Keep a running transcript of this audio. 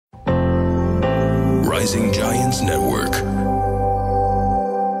Rising Giants Network.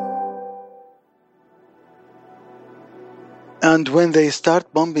 And when they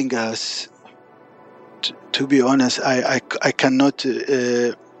start bombing us, to be honest, I cannot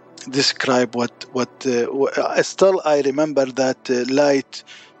describe what. Still, I remember that light.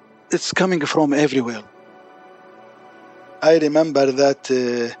 It's coming from everywhere. I remember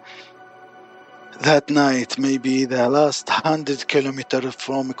that that night, maybe the last 100 kilometers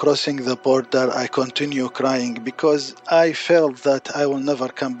from crossing the border, I continue crying because I felt that I will never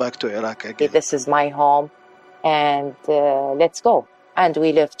come back to Iraq again. This is my home, and let's go. And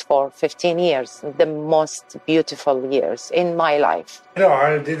we lived for 15 years, the most beautiful years in my life. No,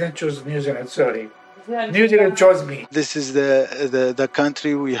 I didn't choose New Zealand, sorry. New Zealand chose me. This is the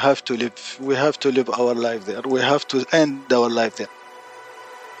country we have to live. We have to live our life there. We have to end our life there.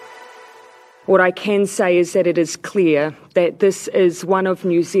 What I can say is that it is clear that this is one of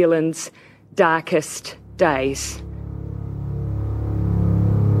New Zealand's darkest days.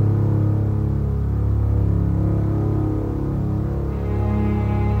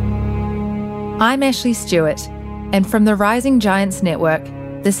 I'm Ashley Stewart, and from the Rising Giants Network,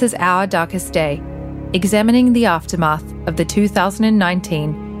 this is Our Darkest Day, examining the aftermath of the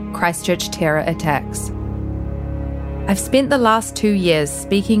 2019 Christchurch terror attacks. I've spent the last 2 years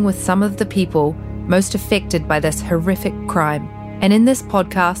speaking with some of the people most affected by this horrific crime, and in this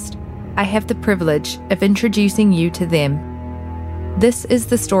podcast, I have the privilege of introducing you to them. This is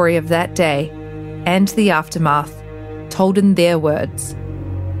the story of that day and the aftermath, told in their words.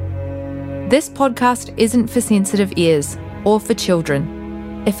 This podcast isn't for sensitive ears or for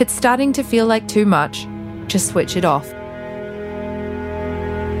children. If it's starting to feel like too much, just switch it off.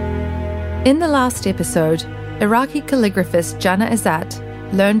 In the last episode, Iraqi calligraphist Jana Izzat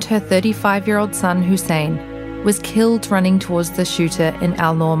learned her 35-year-old son Hussein was killed running towards the shooter in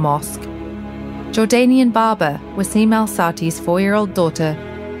Al Noor Mosque. Jordanian barber Wasim Al-Sati's 4-year-old daughter,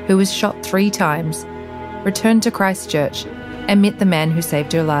 who was shot 3 times, returned to Christchurch and met the man who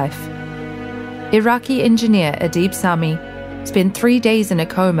saved her life. Iraqi engineer Adib Sami spent 3 days in a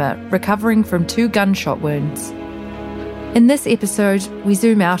coma recovering from 2 gunshot wounds. In this episode, we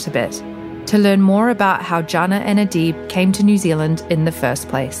zoom out a bit to learn more about how Jana and Adib came to New Zealand in the first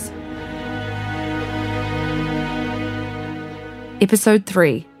place. Episode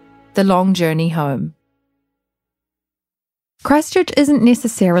 3, The Long Journey Home. Christchurch isn't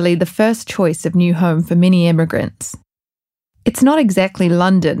necessarily the first choice of new home for many immigrants. It's not exactly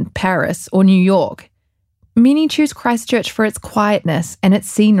London, Paris, or New York. Many choose Christchurch for its quietness and its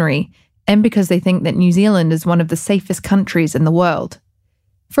scenery, and because they think that New Zealand is one of the safest countries in the world.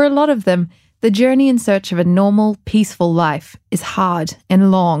 For a lot of them, the journey in search of a normal, peaceful life is hard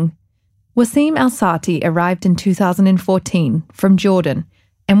and long. Wasim Al-Sati arrived in 2014 from Jordan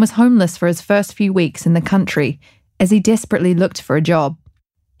and was homeless for his first few weeks in the country as he desperately looked for a job.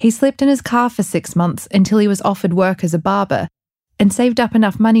 He slept in his car for 6 months until he was offered work as a barber and saved up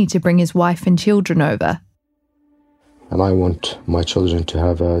enough money to bring his wife and children over. And I want my children to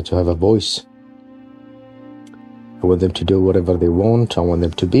have a voice. I want them to do whatever they want. I want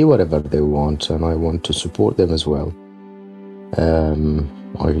them to be whatever they want, and I want to support them as well.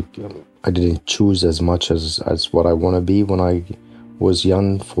 I didn't choose as much as what I want to be when I was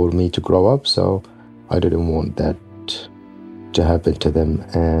young for me to grow up, so I didn't want that to happen to them.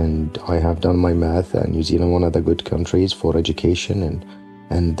 And I have done my math, and New Zealand one of the good countries for education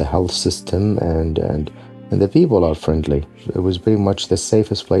and the health system, and the people are friendly. It was pretty much the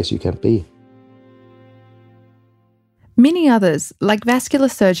safest place you can be. Many others, like vascular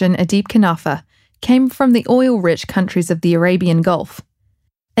surgeon Adib Kanafa, came from the oil-rich countries of the Arabian Gulf.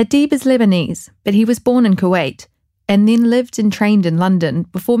 Adib is Lebanese, but he was born in Kuwait and then lived and trained in London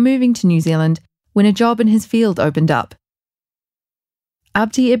before moving to New Zealand when a job in his field opened up.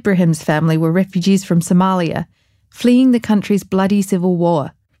 Abdi Ibrahim's family were refugees from Somalia, fleeing the country's bloody civil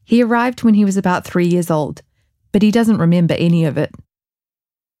war. He arrived when he was about 3 years old, but he doesn't remember any of it.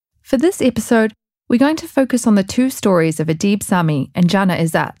 For this episode, we're going to focus on the 2 stories of Adib Sami and Jana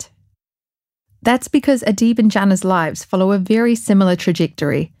Izzat. That's because Adib and Jana's lives follow a very similar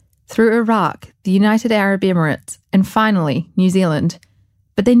trajectory, through Iraq, the United Arab Emirates, and finally, New Zealand,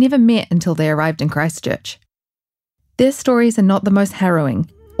 but they never met until they arrived in Christchurch. Their stories are not the most harrowing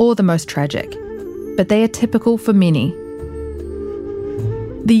or the most tragic, but they are typical for many.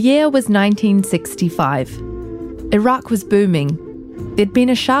 The year was 1965. Iraq was booming. There'd been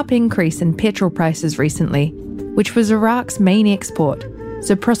a sharp increase in petrol prices recently, which was Iraq's main export,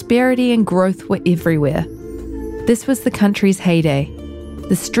 so prosperity and growth were everywhere. This was the country's heyday.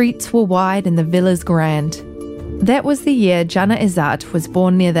 The streets were wide and the villas grand. That was the year Jana Izzat was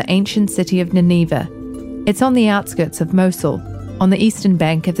born near the ancient city of Nineveh, It's on the outskirts of Mosul, on the eastern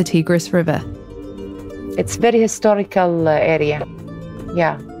bank of the Tigris River. It's very historical area.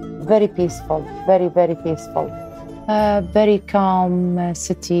 Yeah, very peaceful, very, very peaceful. Very calm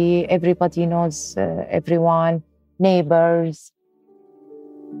city. Everybody knows everyone, neighbors.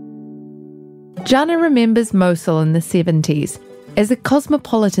 Jana remembers Mosul in the 70s as a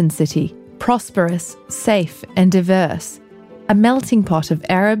cosmopolitan city, prosperous, safe and diverse, a melting pot of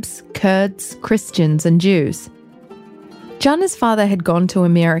Arabs, Kurds, Christians and Jews. Jana's father had gone to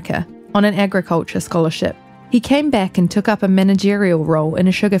America on an agriculture scholarship. He came back and took up a managerial role in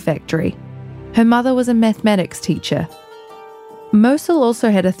a sugar factory. Her mother was a mathematics teacher. Mosul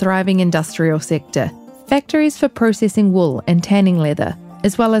also had a thriving industrial sector, factories for processing wool and tanning leather,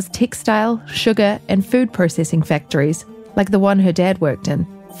 as well as textile, sugar and food processing factories, like the one her dad worked in,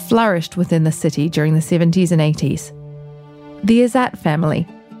 flourished within the city during the 70s and 80s. The Izzat family,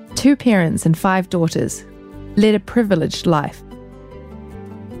 2 parents and 5 daughters, led a privileged life.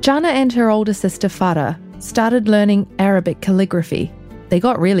 Jana and her older sister Farah started learning Arabic calligraphy. They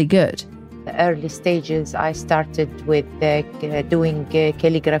got really good. The early stages, I started with doing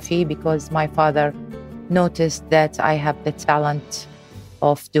calligraphy because my father noticed that I have the talent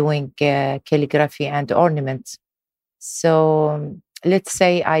of doing calligraphy and ornaments. So let's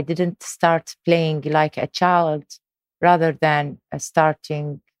say I didn't start playing like a child rather than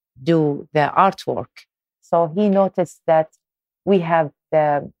starting do the artwork. So he noticed that we have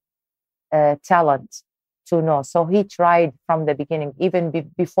the talent to know. So he tried from the beginning, even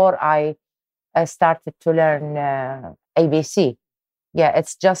before I started to learn ABC. Yeah,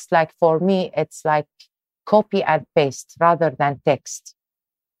 it's just like for me, it's like copy and paste rather than text.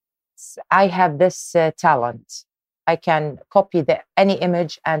 I have this talent. I can copy any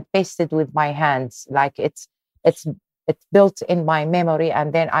image and paste it with my hands. Like it's built in my memory,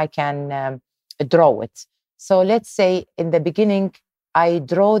 and then I can draw it. So let's say in the beginning, I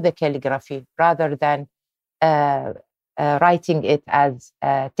draw the calligraphy rather than writing it as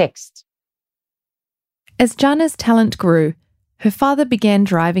text. As Jana's talent grew, her father began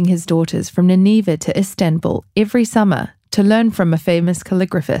driving his daughters from Nineveh to Istanbul every summer to learn from a famous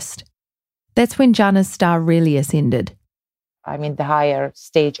calligraphist. That's when Jana's star really ascended. I'm in the higher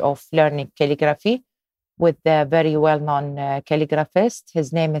stage of learning calligraphy with the very well-known calligraphist.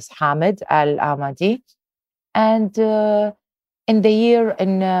 His name is Hamid Al-Amadi. And in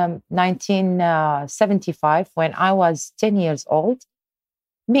 1975, when I was 10 years old,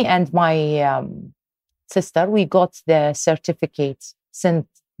 me and my sister, we got the certificate since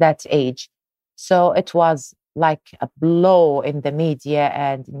that age. So it was like a blow in the media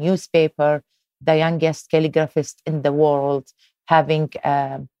and newspaper, the youngest calligraphist in the world having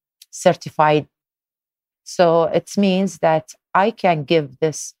certified. So it means that I can give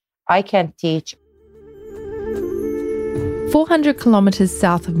this, I can teach. 400 kilometres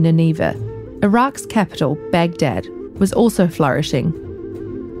south of Nineveh, Iraq's capital, Baghdad, was also flourishing.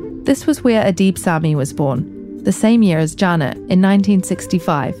 This was where Adib Sami was born, the same year as Jana, in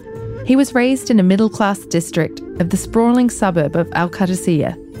 1965. He was raised in a middle-class district of the sprawling suburb of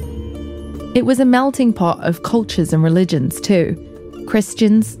Al-Qadisiyah. It was a melting pot of cultures and religions too.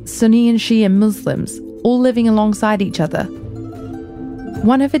 Christians, Sunni and Shia Muslims, all living alongside each other.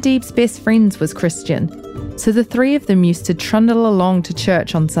 One of Adib's best friends was Christian, so the 3 of them used to trundle along to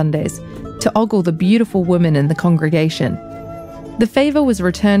church on Sundays to ogle the beautiful women in the congregation. The favour was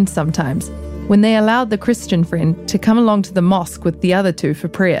returned sometimes when they allowed the Christian friend to come along to the mosque with the other 2 for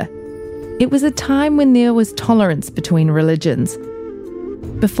prayer. It was a time when there was tolerance between religions,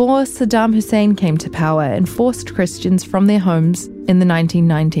 before Saddam Hussein came to power and forced Christians from their homes in the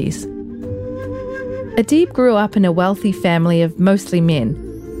 1990s. Adib grew up in a wealthy family of mostly men,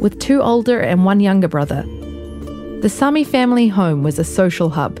 with 2 older and 1 younger brother. The Sami family home was a social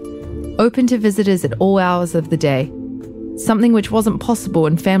hub, open to visitors at all hours of the day, something which wasn't possible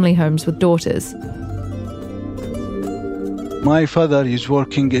in family homes with daughters. My father is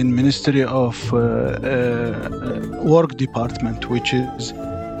working in Ministry of Work Department, which is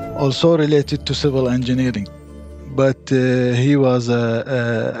also related to civil engineering. But he was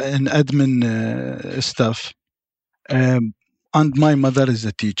an admin staff. And my mother is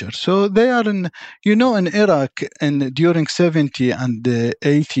a teacher. So they are in Iraq, and during 70 and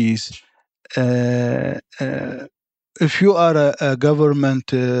 80s, if you are a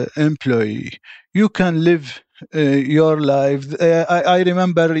government employee, you can live your life. I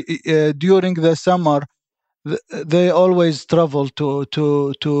remember during the summer, they always travel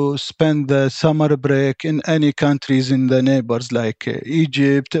to spend the summer break in any countries in the neighbors like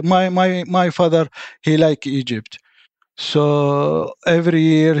Egypt. My father, he liked Egypt. So every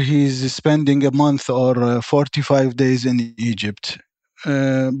year he's spending a month or 45 days in Egypt.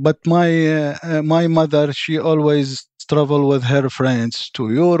 But my mother, she always travel with her friends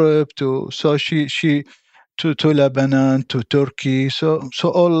to Europe, to Lebanon, to Turkey. So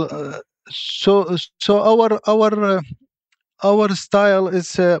our style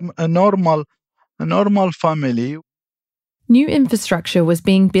is a normal family. New infrastructure was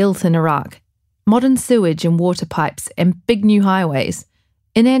being built in Iraq, modern sewage and water pipes and big new highways,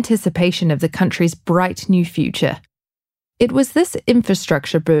 in anticipation of the country's bright new future. It was this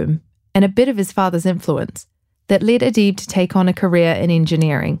infrastructure boom, and a bit of his father's influence, that led Adib to take on a career in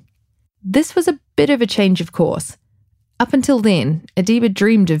engineering. This was a bit of a change of course. Up until then, Adib had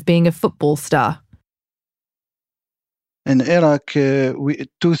dreamed of being a football star. In Iraq,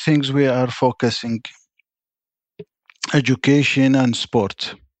 two things we are focusing: education and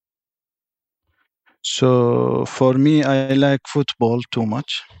sport. So for me, I like football too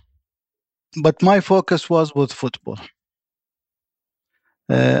much, but my focus was with football.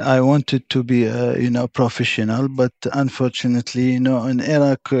 I wanted to be professional, but unfortunately, in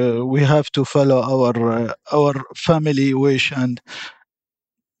Iraq, we have to follow our family wish, and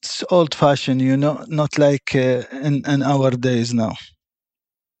it's old-fashioned, not like in our days now.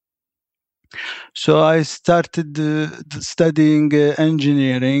 So I started studying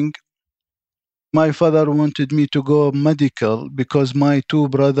engineering. My father wanted me to go medical because my two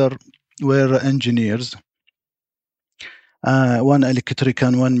brothers were engineers, one electrical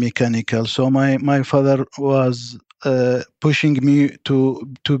and one mechanical. So my father was pushing me to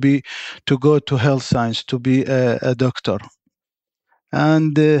go to health science, to be a doctor.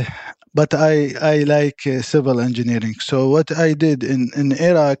 And but I like civil engineering. So what I did in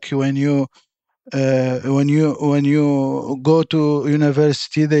Iraq, when you go to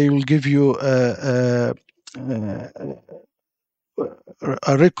university, they will give you a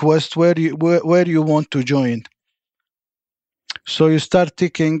request where you want to join. So you start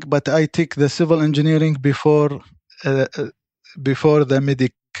ticking, but I tick the civil engineering before the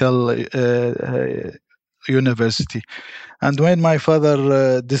medical university. And when my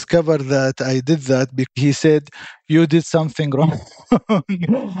father discovered that I did that, he said, "You did something wrong."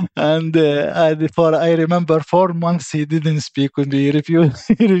 And I remember 4 months he didn't speak with me. He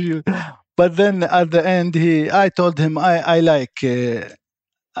refused. But then at the end, I told him I like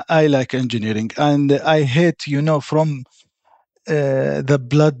engineering, and I hate, from the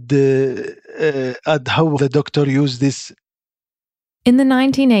blood and how the doctor used this. In the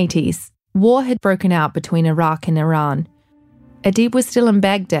 1980s, war had broken out between Iraq and Iran. Adib was still in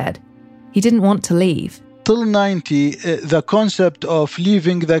Baghdad. He didn't want to leave. Till 90, the concept of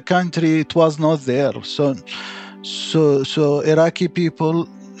leaving the country, it was not there. So Iraqi people,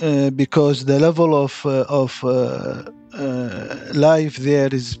 because the level of life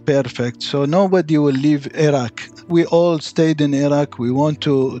there is perfect, so nobody will leave Iraq. We all stayed in Iraq. We want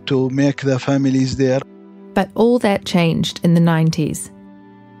to make the families there. But all that changed in the 90s.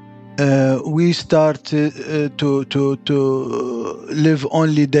 We start to live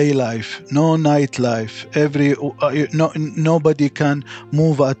only day life, no night life. Nobody can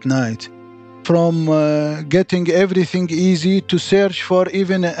move at night. From getting everything easy to search for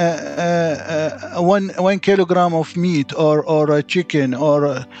even 1 kilogram of meat or a chicken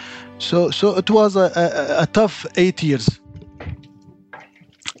so it was a tough 8 years.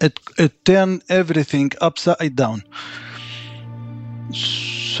 It turned everything upside down.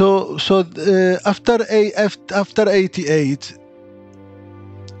 So after 88,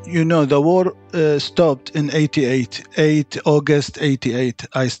 the war stopped in 88, August 88.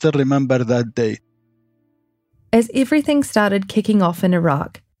 I still remember that day. As everything started kicking off in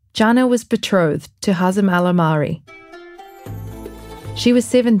Iraq, Jana was betrothed to Hazem al-Amari. She was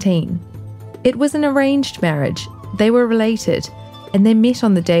 17. It was an arranged marriage. They were related, and they met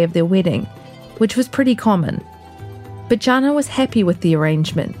on the day of their wedding, which was pretty common. But Jana was happy with the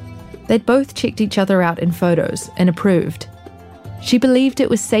arrangement. They'd both checked each other out in photos and approved. She believed it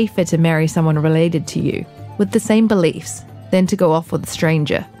was safer to marry someone related to you, with the same beliefs, than to go off with a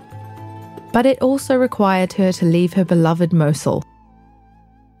stranger. But it also required her to leave her beloved Mosul.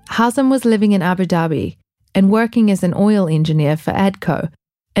 Hazem was living in Abu Dhabi and working as an oil engineer for ADCO,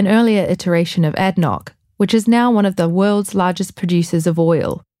 an earlier iteration of ADNOC, which is now one of the world's largest producers of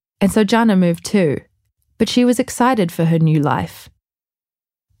oil. And so Jana moved too. But she was excited for her new life.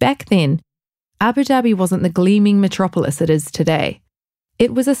 Back then, Abu Dhabi wasn't the gleaming metropolis it is today.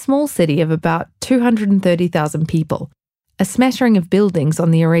 It was a small city of about 230,000 people, a smattering of buildings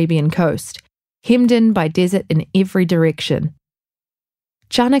on the Arabian coast, hemmed in by desert in every direction.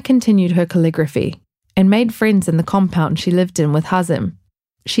 Jana continued her calligraphy, and made friends in the compound she lived in with Hazem.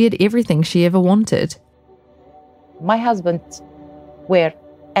 She had everything she ever wanted. My husband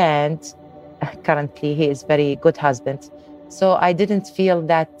and currently he is very good husband. So I didn't feel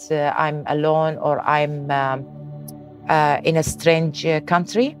that I'm alone or I'm in a strange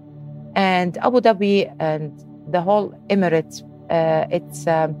country. And Abu Dhabi and the whole Emirates, it's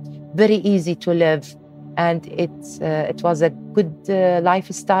very easy to live. And it was a good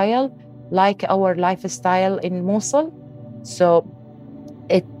lifestyle, like our lifestyle in Mosul. So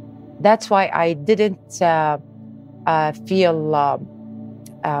that's why I didn't feel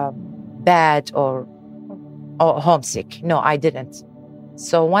bad or homesick. No, I didn't.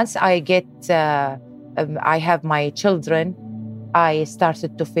 So once I have my children, I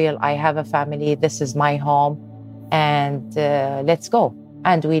started to feel I have a family. This is my home, and let's go.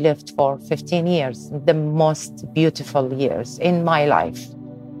 And we lived for 15 years, the most beautiful years in my life.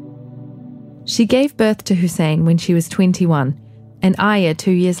 She gave birth to Hussein when she was 21, and Aya 2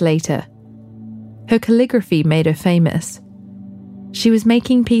 years later. Her calligraphy made her famous. She was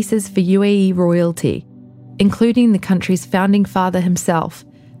making pieces for UAE royalty, including the country's founding father himself,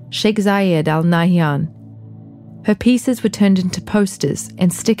 Sheikh Zayed Al Nahyan. Her pieces were turned into posters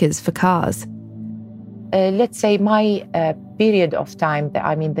and stickers for cars. Let's say my period of time,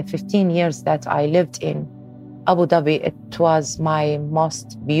 the 15 years that I lived in Abu Dhabi, it was my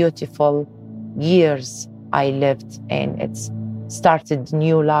most beautiful years I lived in. It started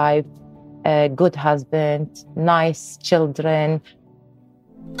new life, a good husband, nice children.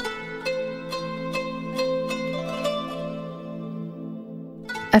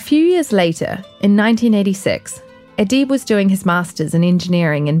 A few years later, in 1986, Adib was doing his master's in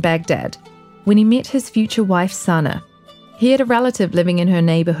engineering in Baghdad when he met his future wife, Sana. He had a relative living in her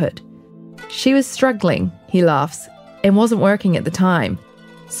neighbourhood. She was struggling, he laughs, and wasn't working at the time,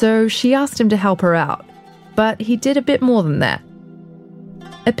 so she asked him to help her out. But he did a bit more than that.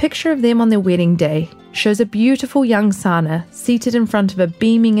 A picture of them on their wedding day shows a beautiful young Sana seated in front of a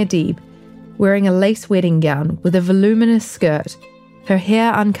beaming Adib, wearing a lace wedding gown with a voluminous skirt, her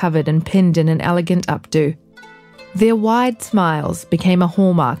hair uncovered and pinned in an elegant updo. Their wide smiles became a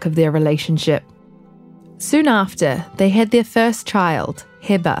hallmark of their relationship. Soon after, they had their first child,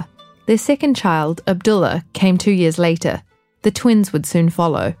 Heba. Their second child, Abdullah, came 2 years later. The twins would soon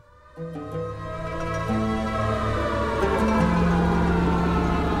follow.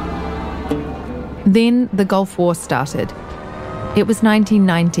 Then the Gulf War started. It was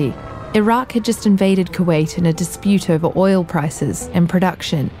 1990. Iraq had just invaded Kuwait in a dispute over oil prices and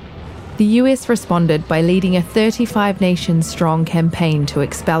production. The US responded by leading a 35-nation-strong campaign to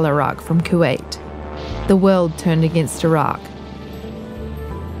expel Iraq from Kuwait. The world turned against Iraq.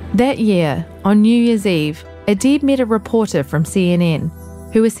 That year, on New Year's Eve, Adib met a reporter from CNN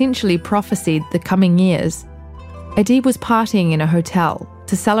who essentially prophesied the coming years. Adib was partying in a hotel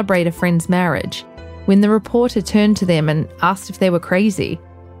to celebrate a friend's marriage when the reporter turned to them and asked if they were crazy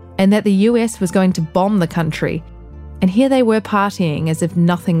and that the US was going to bomb the country. And here they were partying as if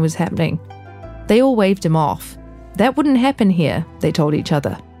nothing was happening. They all waved him off. That wouldn't happen here, they told each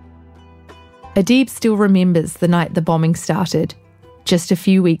other. Adib still remembers the night the bombing started, just a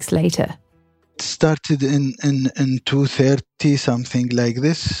few weeks later. It started in 2:30, something like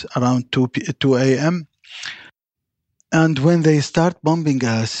this, around 2 a.m. And when they start bombing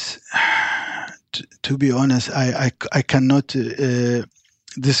us, to be honest, I cannot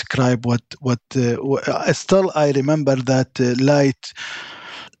describe what still I remember that light.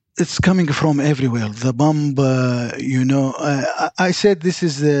 It's coming from everywhere. The bomb, I said this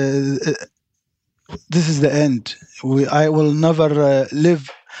is the end. I will never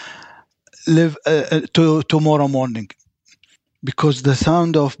live to tomorrow morning, because the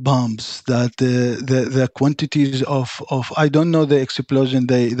sound of bombs, that the quantities of I don't know, the explosion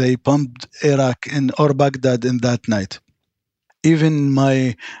they pumped Iraq or Baghdad in that night. Even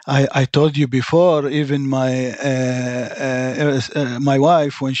I told you before, even my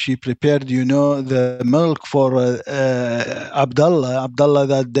wife, when she prepared, the milk for Abdullah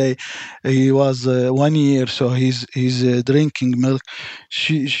that day, he was 1 year, so he's drinking milk.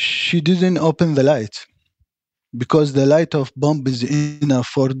 She didn't open the light, because the light of bomb is enough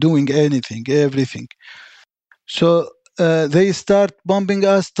for doing anything, everything. So they start bombing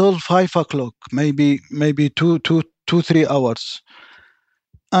us till 5 o'clock, maybe 2-3 hours.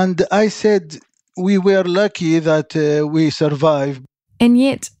 And I said we were lucky that we survived. And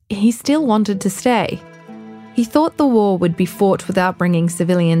yet, he still wanted to stay. He thought the war would be fought without bringing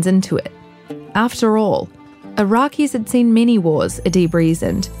civilians into it. After all, Iraqis had seen many wars, Adib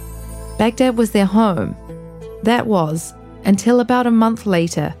reasoned. Baghdad was their home. That was, until about a month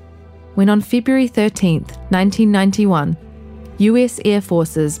later, when on February 13th, 1991, US Air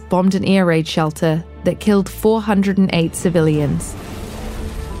Forces bombed an air raid shelter that killed 408 civilians.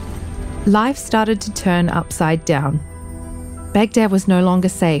 Life started to turn upside down. Baghdad was no longer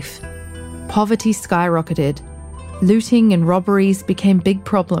safe. Poverty skyrocketed. Looting and robberies became big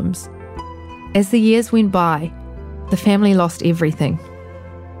problems. As the years went by, the family lost everything.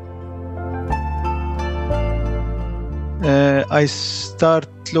 I start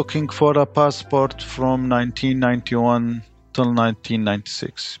looking for a passport from 1991 till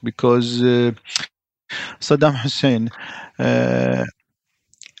 1996 because Saddam Hussein,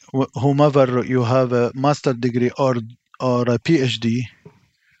 whomever you have a master degree or a PhD,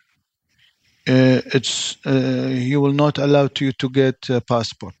 he will not allow you to get a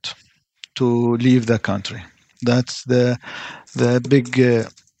passport to leave the country. That's the big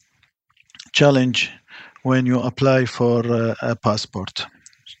challenge when you apply for a passport.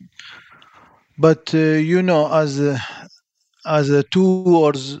 But as the 2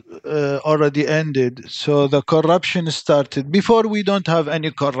 wars already ended, so the corruption started. Before, we don't have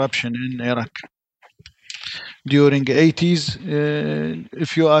any corruption in Iraq. During the 80s,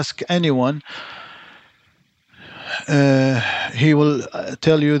 if you ask anyone, he will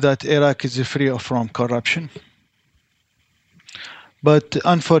tell you that Iraq is free from corruption. But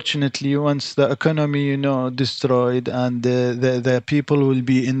unfortunately, once the economy, destroyed and the people will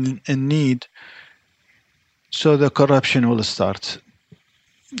be in need, so the corruption will start.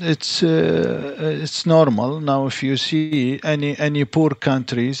 It's normal now. If you see any poor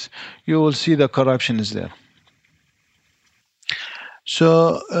countries, you will see the corruption is there.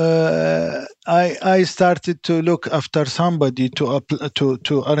 So I started to look after somebody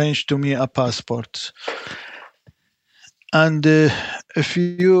to arrange to me a passport. And if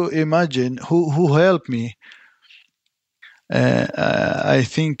you imagine who helped me, I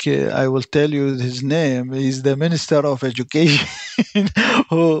think I will tell you his name. He's the Minister of Education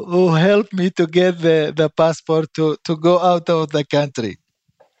who helped me to get the passport to go out of the country.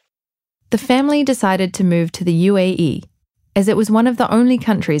 The family decided to move to the UAE, as it was one of the only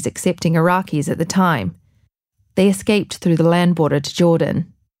countries accepting Iraqis at the time. They escaped through the land border to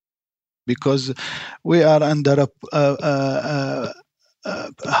Jordan. Because we are under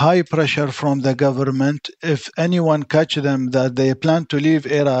high pressure from the government. If anyone catch them that they plan to leave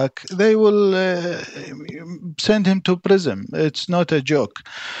Iraq, they will send him to prison. It's not a joke.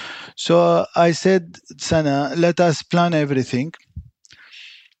 So I said, Sana, let us plan everything.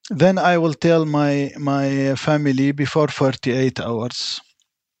 Then I will tell my family before 48 hours.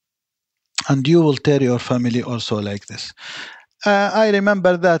 And you will tell your family also like this. I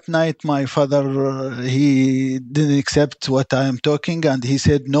remember that night my father, he didn't accept what I am talking, and he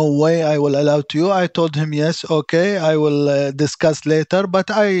said, no way I will allow to you. I told him, yes, okay, I will discuss later, but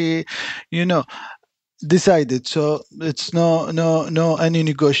I, decided. So it's no any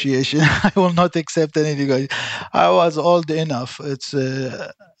negotiation. I will not accept any negotiation. I was old enough. It's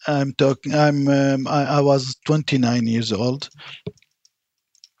I was 29 years old.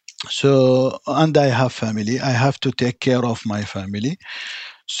 So, and I have family. I have to take care of my family.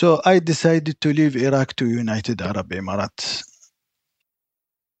 So I decided to leave Iraq to United Arab Emirates.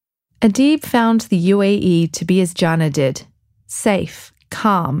 Adib found the UAE to be as Jana did, safe,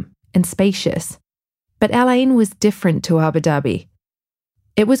 calm, and spacious. But Al Ain was different to Abu Dhabi.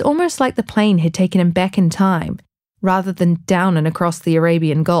 It was almost like the plane had taken him back in time, rather than down and across the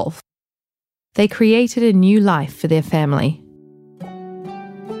Arabian Gulf. They created a new life for their family.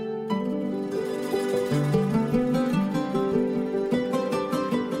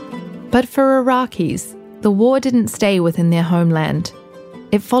 But for Iraqis, the war didn't stay within their homeland.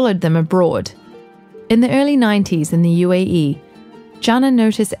 It followed them abroad. In the early 90s in the UAE, Jana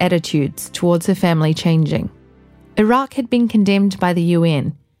noticed attitudes towards her family changing. Iraq had been condemned by the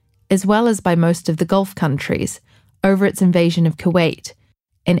UN, as well as by most of the Gulf countries, over its invasion of Kuwait,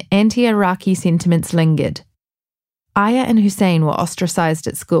 and anti-Iraqi sentiments lingered. Aya and Hussein were ostracized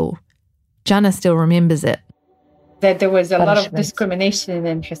at school. Jana still remembers it. That there was a lot of discrimination,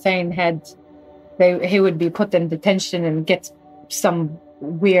 and Hussein he would be put in detention and get some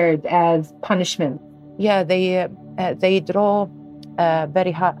weird as punishment. Yeah, they draw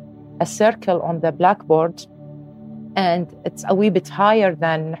a circle on the blackboard, and it's a wee bit higher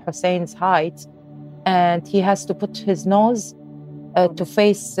than Hussein's height, and he has to put his nose to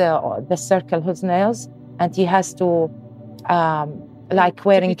face the circle, his nails, and he has to like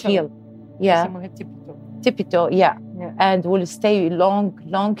wearing heel. Yeah. Tipito, yeah. And will stay long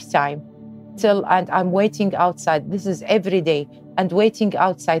time and I'm waiting outside. This is every day, and waiting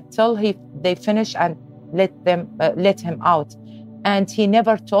outside till they finish and let him out. And he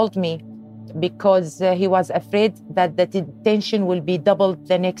never told me because he was afraid that the detention will be doubled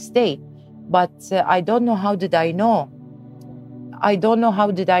the next day. But I don't know how did I know.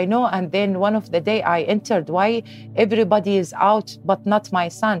 And then one of the day I entered, why everybody is out but not my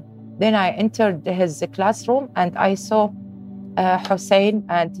son. Then I entered his classroom and I saw Hussein,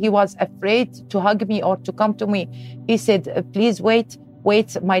 and he was afraid to hug me or to come to me. He said, please wait,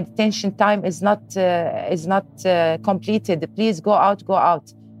 my detention time is not completed. Please go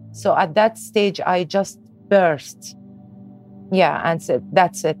out. So at that stage, I just burst. Yeah, and said,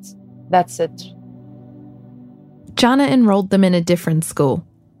 that's it. Jana enrolled them in a different school.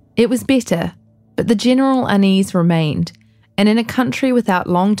 It was better, but the general unease remained, and in a country without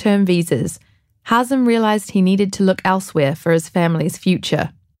long-term visas, Hazem realised he needed to look elsewhere for his family's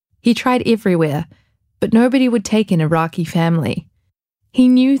future. He tried everywhere, but nobody would take an Iraqi family. He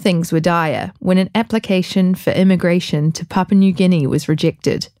knew things were dire when an application for immigration to Papua New Guinea was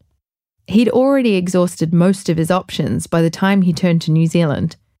rejected. He'd already exhausted most of his options by the time he turned to New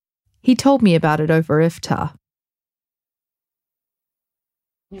Zealand. He told me about it over iftar.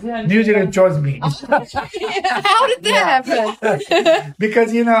 New Zealand chose me. How did that happen?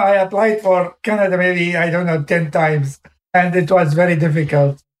 Because, I applied for Canada maybe, 10 times. And it was very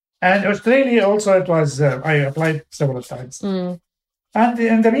difficult. And Australia also, it was, I applied several times. And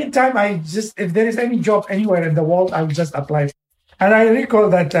in the meantime, if there is any job anywhere in the world, I will just apply. And I recall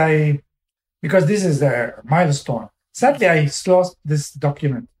that because this is a milestone. Sadly, I lost this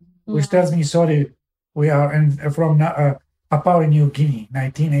document, which tells me, sorry, we are from Papua New Guinea,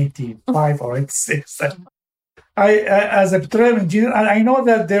 1985 or 86. As a petroleum engineer, I know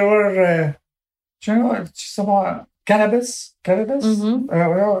that there were, some cannabis. They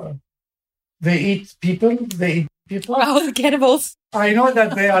eat people. Wow, the cannibals. I know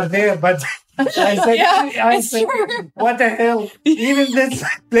that they are there, but I said, what the hell? Even this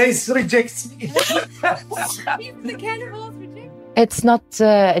place rejects me. The cannibals reject. It's not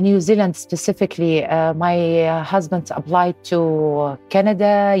New Zealand specifically. My husband applied to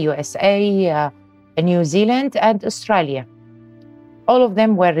Canada, USA, New Zealand, and Australia. All of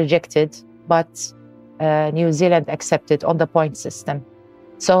them were rejected, but New Zealand accepted on the point system.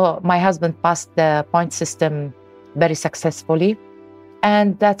 So my husband passed the point system very successfully.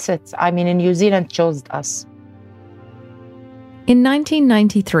 And that's it. New Zealand chose us. In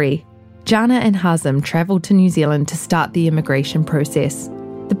 1993, Jana and Hazem travelled to New Zealand to start the immigration process.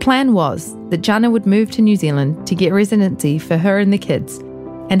 The plan was that Jana would move to New Zealand to get residency for her and the kids,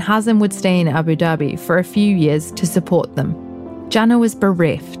 and Hazem would stay in Abu Dhabi for a few years to support them. Jana was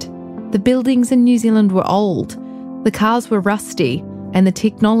bereft. The buildings in New Zealand were old, the cars were rusty, and the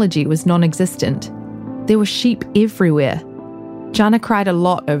technology was non-existent. There were sheep everywhere. Jana cried a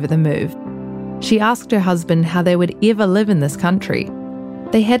lot over the move. She asked her husband how they would ever live in this country.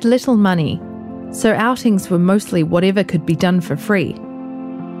 They had little money, so outings were mostly whatever could be done for free.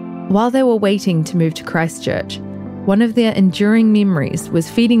 While they were waiting to move to Christchurch, one of their enduring memories was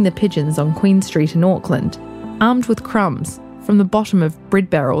feeding the pigeons on Queen Street in Auckland, armed with crumbs from the bottom of bread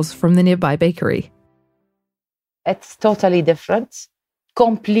barrels from the nearby bakery. It's totally different,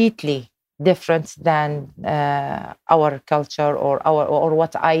 completely different than our culture or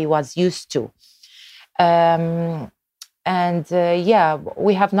what I was used to.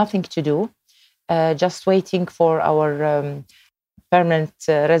 We have nothing to do, just waiting for our permanent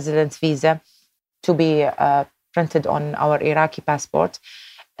residence visa to be printed on our Iraqi passport.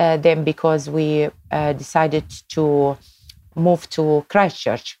 Then because we decided to move to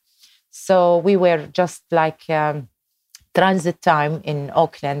Christchurch. So we were just like transit time in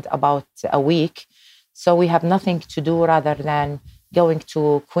Auckland about a week. So we have nothing to do rather than going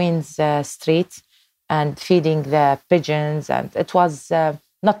to Queen's Street and feeding the pigeons. And it was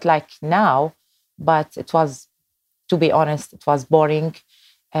not like now, but it was, to be honest, it was boring.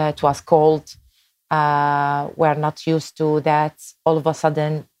 It was cold. We're not used to that. All of a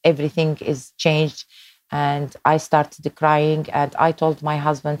sudden, everything is changed. And I started crying. And I told my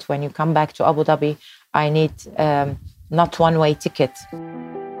husband, when you come back to Abu Dhabi, I need not one-way ticket.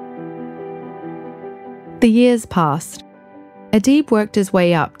 The years passed. Adib worked his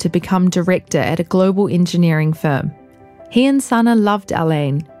way up to become director at a global engineering firm. He and Sana loved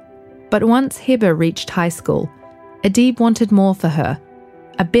Alain, but once Heba reached high school, Adib wanted more for her,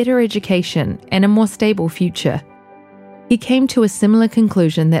 a better education and a more stable future. He came to a similar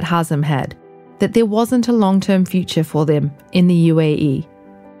conclusion that Hazem had, that there wasn't a long-term future for them in the UAE.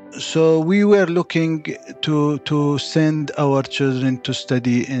 So we were looking to send our children to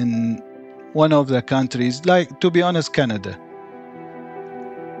study in one of the countries, like, to be honest, Canada.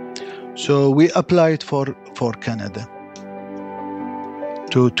 So we applied for Canada.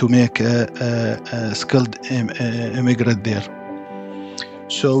 to make a skilled immigrant there.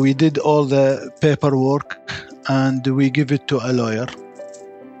 So we did all the paperwork and we give it to a lawyer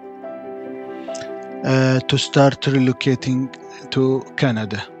to start relocating to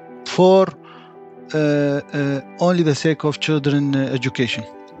Canada for only the sake of children education.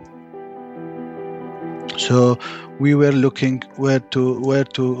 So we were looking where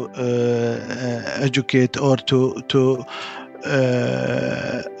to educate or to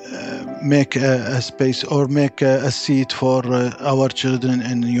make a space or make a seat for our children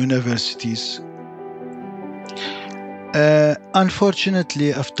in universities.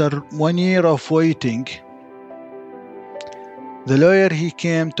 Unfortunately, after 1 year of waiting, the lawyer, he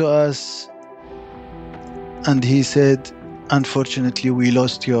came to us and he said, unfortunately, we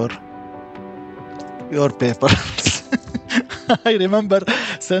lost your papers. I remember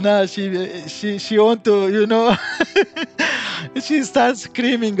Sana, she want to, she starts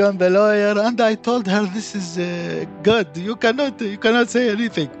screaming on the lawyer, and I told her, this is God. You cannot say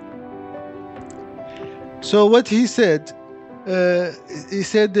anything. So what he said,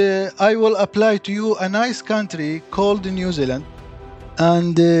 I will apply to you a nice country called New Zealand,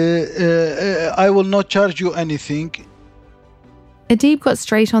 and I will not charge you anything. Adib got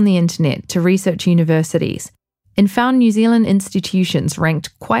straight on the internet to research universities and found New Zealand institutions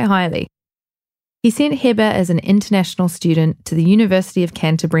ranked quite highly. He sent Heba as an international student to the University of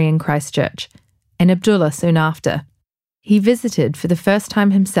Canterbury in Christchurch, and Abdullah soon after. He visited for the first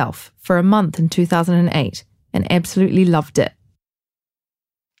time himself for a month in 2008 and absolutely loved it.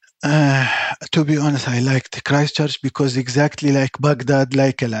 To be honest, I liked Christchurch because exactly like Baghdad,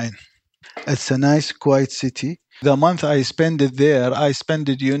 like Al-Ain. It's a nice, quiet city. The month I spent it there, I spent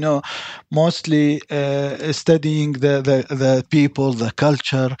it, mostly studying the people, the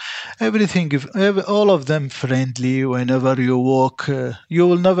culture, everything, all of them friendly. Whenever you walk, you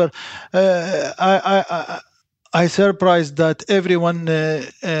will never... I surprised that everyone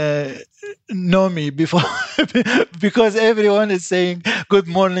know me before because everyone is saying good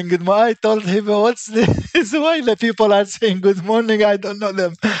morning, good morning. I told him, what's this? Why the people are saying good morning? I don't know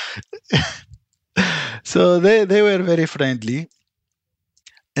them. So they were very friendly.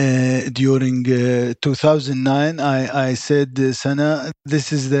 During 2009, I said, Sana,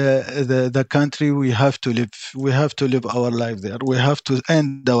 this is the country we have to live. We have to live our life there. We have to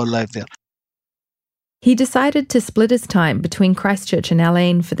end our life there. He decided to split his time between Christchurch and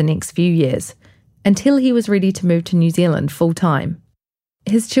Al-Ain for the next few years, until he was ready to move to New Zealand full-time.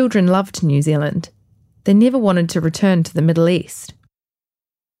 His children loved New Zealand. They never wanted to return to the Middle East.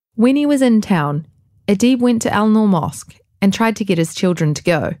 When he was in town, Adib went to Al Noor Mosque and tried to get his children to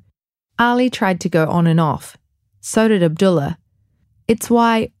go. Ali tried to go on and off. So did Abdullah. It's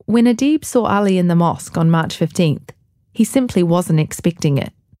why, when Adib saw Ali in the mosque on March 15th, he simply wasn't expecting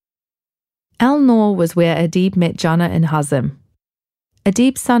it. Al Noor was where Adib met Jannah and Hazim.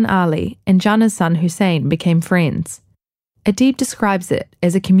 Adib's son Ali and Jannah's son Hussein became friends. Adib describes it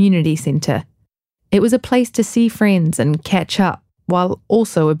as a community centre. It was a place to see friends and catch up, while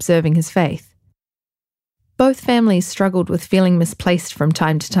also observing his faith. Both families struggled with feeling misplaced from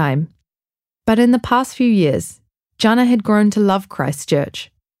time to time. But in the past few years, Jannah had grown to love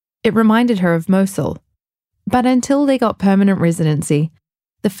Christchurch. It reminded her of Mosul. But until they got permanent residency,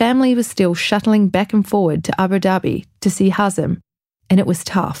 the family was still shuttling back and forward to Abu Dhabi to see Hazim, and it was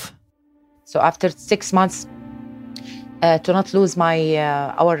tough. So after 6 months, to not lose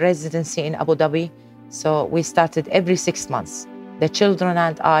our residency in Abu Dhabi, so we started every 6 months. The children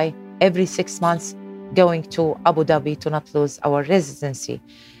and I, every 6 months, going to Abu Dhabi to not lose our residency.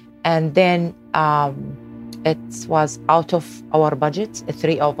 And then it was out of our budget,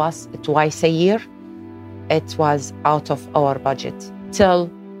 3 of us, twice a year. It was out of our budget.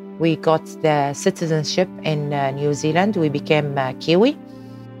 Till we got the citizenship in New Zealand, we became Kiwi.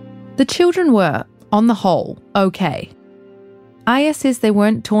 The children were, on the whole, okay. Aya says they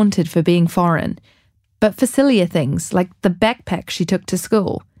weren't taunted for being foreign, but for sillier things like the backpack she took to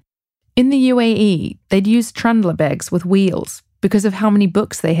school. In the UAE, they'd use trundler bags with wheels because of how many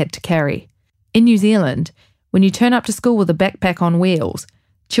books they had to carry. In New Zealand, when you turn up to school with a backpack on wheels,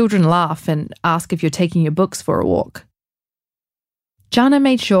 children laugh and ask if you're taking your books for a walk. Jannah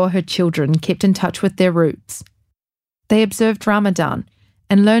made sure her children kept in touch with their roots. They observed Ramadan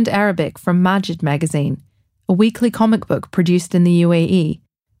and learned Arabic from Majid magazine, a weekly comic book produced in the UAE,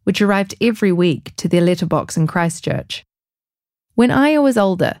 which arrived every week to their letterbox in Christchurch. When Aya was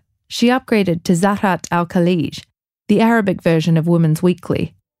older, she upgraded to Zahrat al-Khalij, the Arabic version of Women's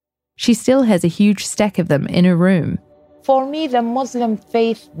Weekly. She still has a huge stack of them in her room. For me, the Muslim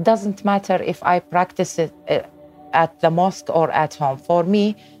faith doesn't matter if I practice it at the mosque or at home. For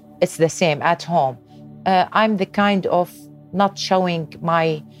me, it's the same at home. I'm the kind of not showing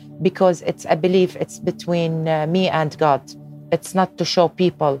because it's a belief, it's between me and God. It's not to show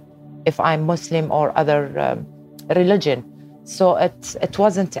people if I'm Muslim or other religion. So it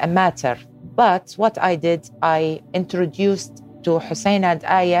wasn't a matter. But what I did, I introduced to Hussein and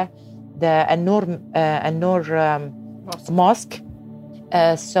Aya the An-Nur mosque.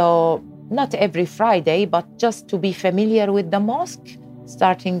 So not every Friday, but just to be familiar with the mosque,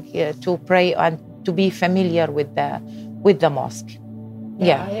 starting to pray and to be familiar with the mosque.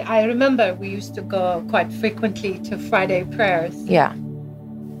 Yeah. I remember we used to go quite frequently to Friday prayers. Yeah.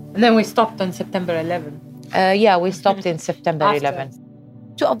 And then we stopped on September 11th. Yeah, we stopped in September 11th.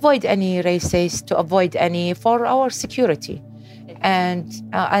 To avoid any races, to avoid any, for our security and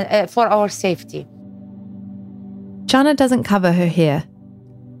for our safety. Jana doesn't cover her hair.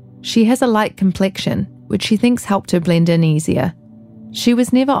 She has a light complexion, which she thinks helped her blend in easier. She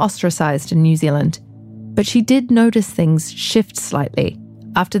was never ostracised in New Zealand, but she did notice things shift slightly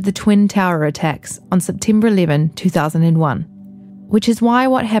after the Twin Tower attacks on September 11, 2001, which is why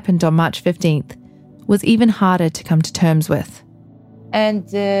what happened on March 15th was even harder to come to terms with. And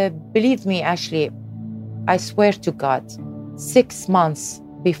believe me, Ashley, I swear to God, 6 months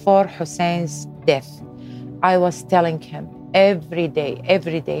before Hussein's death, I was telling him every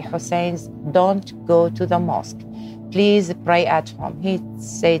day, Hussein's, don't go to the mosque. Please pray at home. He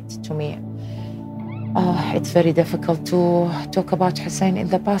said to me, oh, it's very difficult to talk about Hussein in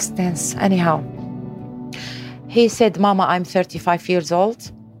the past tense. Anyhow, he said, Mama, I'm 35 years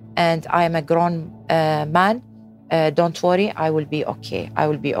old and I am a grown man. Don't worry, I will be okay. I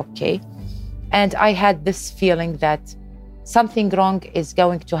will be okay. And I had this feeling that something wrong is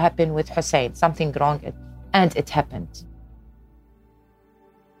going to happen with Hussein, something wrong, and it happened.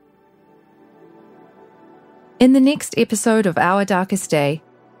 In the next episode of Our Darkest Day,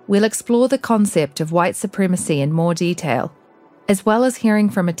 we'll explore the concept of white supremacy in more detail, as well as hearing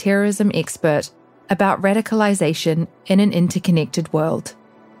from a terrorism expert about radicalization in an interconnected world.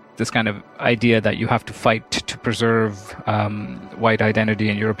 This kind of idea that you have to fight to preserve white identity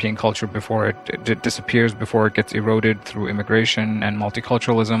and European culture before it disappears, before it gets eroded through immigration and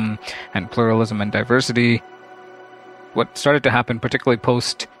multiculturalism and pluralism and diversity. What started to happen, particularly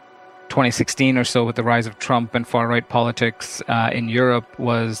post 2016 or so with the rise of Trump and far-right politics in Europe,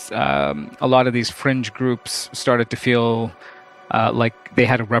 was a lot of these fringe groups started to feel like they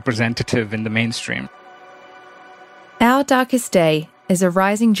had a representative in the mainstream. Our Darkest Day is a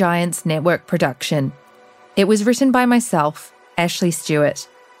Rising Giants Network production. It was written by myself, Ashley Stewart.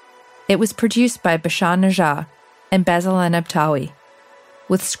 It was produced by Bashar Najjar and Basil Anabtawi,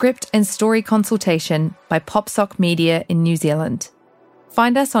 with script and story consultation by PopSock Media in New Zealand.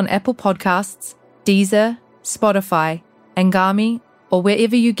 Find us on Apple Podcasts, Deezer, Spotify, Angami, or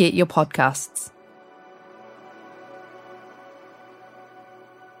wherever you get your podcasts.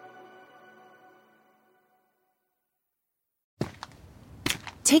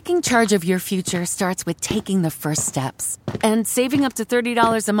 Taking charge of your future starts with taking the first steps. And saving up to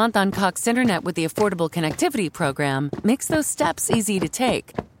 $30 a month on Cox Internet with the Affordable Connectivity Program makes those steps easy to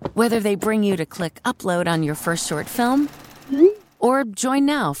take. Whether they bring you to click upload on your first short film, or join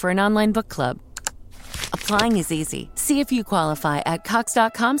now for an online book club. Applying is easy. See if you qualify at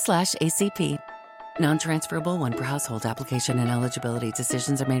cox.com/ACP. Non-transferable one per household application and eligibility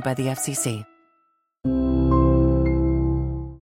decisions are made by the FCC.